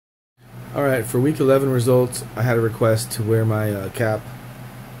Alright, for week 11 results, I had a request to wear my cap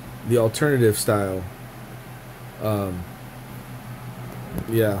the alternative style. Um,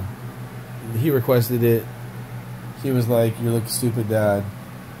 yeah, he requested it. He was like, "You look stupid, Dad."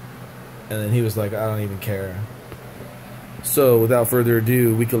 And then he was like, "I don't even care." So, without further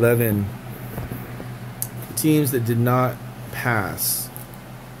ado, week 11, teams that did not pass.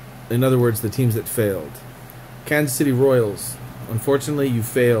 In other words, the teams that failed. Kansas City Royals, unfortunately, you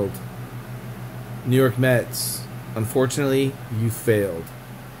failed. New York Mets, unfortunately, you failed.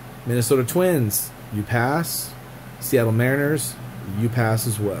 Minnesota Twins, you pass. Seattle Mariners, you pass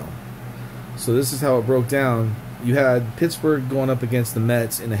as well. So this is how it broke down. You had Pittsburgh going up against the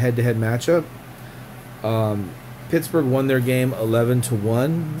Mets in a head-to-head matchup. Pittsburgh won their game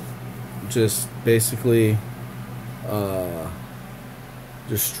 11-1, just basically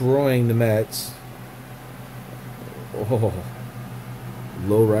destroying the Mets. Oh,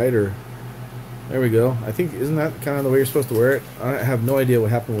 low rider. There we go. I think, isn't that kind of the way you're supposed to wear it? I have no idea what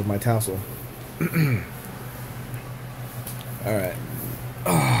happened with my tassel. Alright.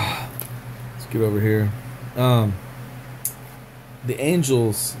 Let's get over here. The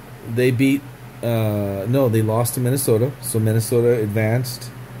Angels, they beat, no, they lost to Minnesota. So Minnesota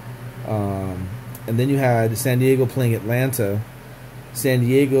advanced. And then you had San Diego playing Atlanta. San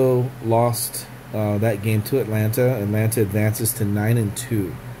Diego lost that game to Atlanta. Atlanta advances to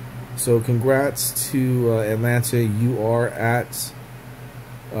 9-2. So congrats to Atlanta. You are at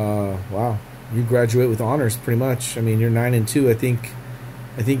wow, you graduate with honors pretty much. I mean, you're 9-2. I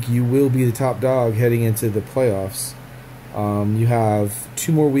think you will be the top dog heading into the playoffs. You have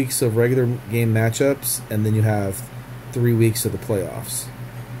 2 more weeks of regular game matchups, and then you have 3 weeks of the playoffs.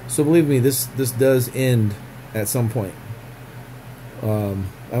 So believe me, this does end at some point. I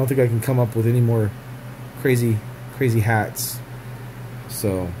don't think I can come up with any more crazy hats.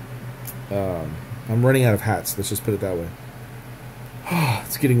 So I'm running out of hats. Let's just put it that way.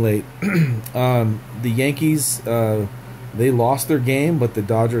 It's getting late. The Yankees, they lost their game, but the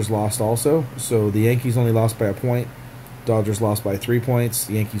Dodgers lost also. So the Yankees only lost by a point. Dodgers lost by 3 points.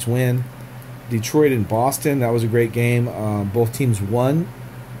 The Yankees win. Detroit and Boston, that was a great game. Both teams won.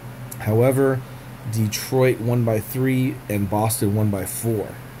 However, Detroit won by 3 and Boston won by 4.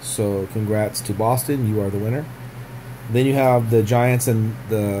 So congrats to Boston. You are the winner. Then you have the Giants and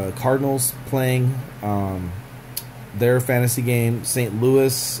the Cardinals playing their fantasy game. St.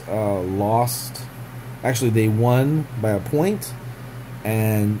 Louis lost. Actually, they won by a point,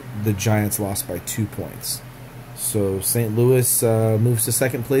 and the Giants lost by 2 points. So St. Louis moves to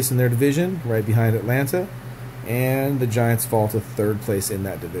second place in their division, right behind Atlanta, and the Giants fall to third place in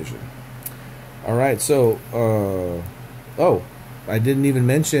that division. All right, so, oh, I didn't even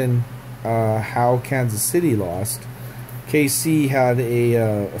mention how Kansas City lost. KC had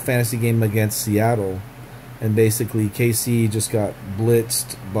a fantasy game against Seattle, and basically KC just got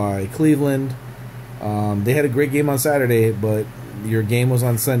blitzed by Cleveland. They had a great game on Saturday, but your game was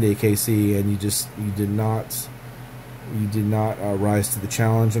on Sunday, KC, and you did not rise to the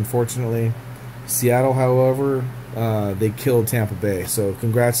challenge, unfortunately. Seattle, however, they killed Tampa Bay. So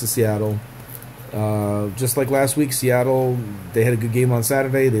congrats to Seattle. Just like last week, Seattle, they had a good game on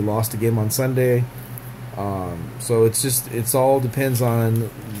Saturday. They lost a game on Sunday. So it's all depends on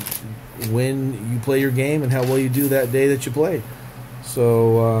when you play your game and how well you do that day that you play.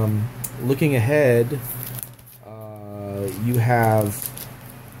 So looking ahead, you have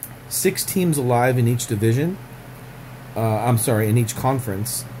 6 teams alive in each division. I'm sorry, in each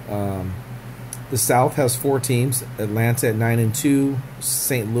conference. The South has 4 teams: Atlanta at 9-2,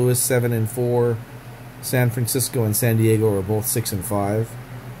 St. Louis 7-4, San Francisco and San Diego are both 6-5,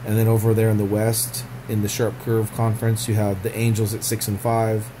 and then over there in the West, in the Sharp Curve Conference, you have the Angels at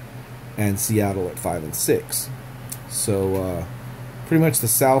 6-5, and Seattle at 5-6. So pretty much the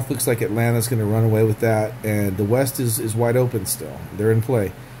South looks like Atlanta's going to run away with that, and the West is wide open still. They're in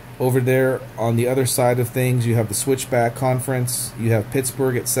play. Over there on the other side of things, you have the Switchback Conference. You have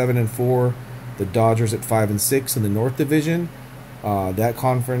Pittsburgh at 7-4, the Dodgers at 5-6 in the North Division. That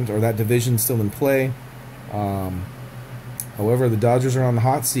conference or that division still in play. However, the Dodgers are on the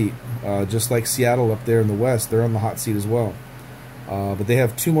hot seat, just like Seattle up there in the West. They're on the hot seat as well. But they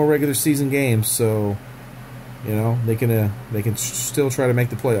have 2 more regular season games, so you know they can still try to make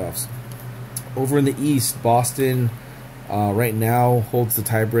the playoffs. Over in the East, Boston right now holds the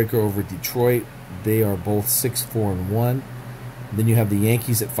tiebreaker over Detroit. They are both 6-4-1. Then you have the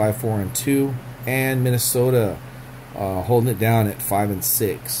Yankees at 5-4-2, and Minnesota holding it down at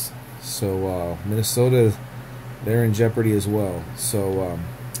 5-6. So Minnesota, they're in jeopardy as well. So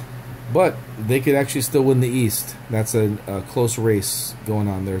But they could actually still win the East. That's a close race going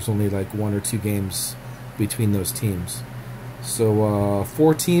on. There's only like 1 or 2 games between those teams. So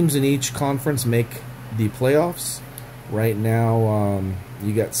 4 teams in each conference make the playoffs. Right now,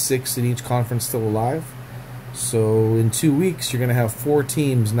 you got 6 in each conference still alive. So in 2 weeks, you're going to have 4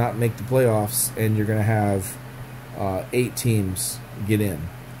 teams not make the playoffs, and you're going to have 8 teams get in.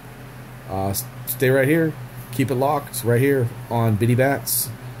 Stay right here. Keep it locked right here on Bitty Bats.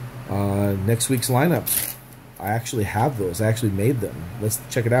 Next week's lineups. I actually have those. I actually made them. Let's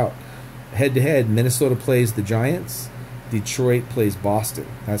check it out. Head-to-head, Minnesota plays the Giants. Detroit plays Boston.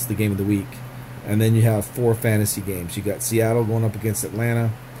 That's the game of the week. And then you have 4 fantasy games. You got Seattle going up against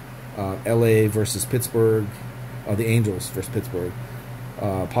Atlanta, LA versus Pittsburgh, the Angels versus Pittsburgh,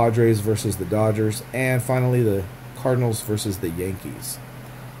 Padres versus the Dodgers, and finally the Cardinals versus the Yankees.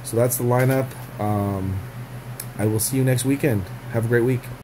 So that's the lineup. I will see you next weekend. Have a great week.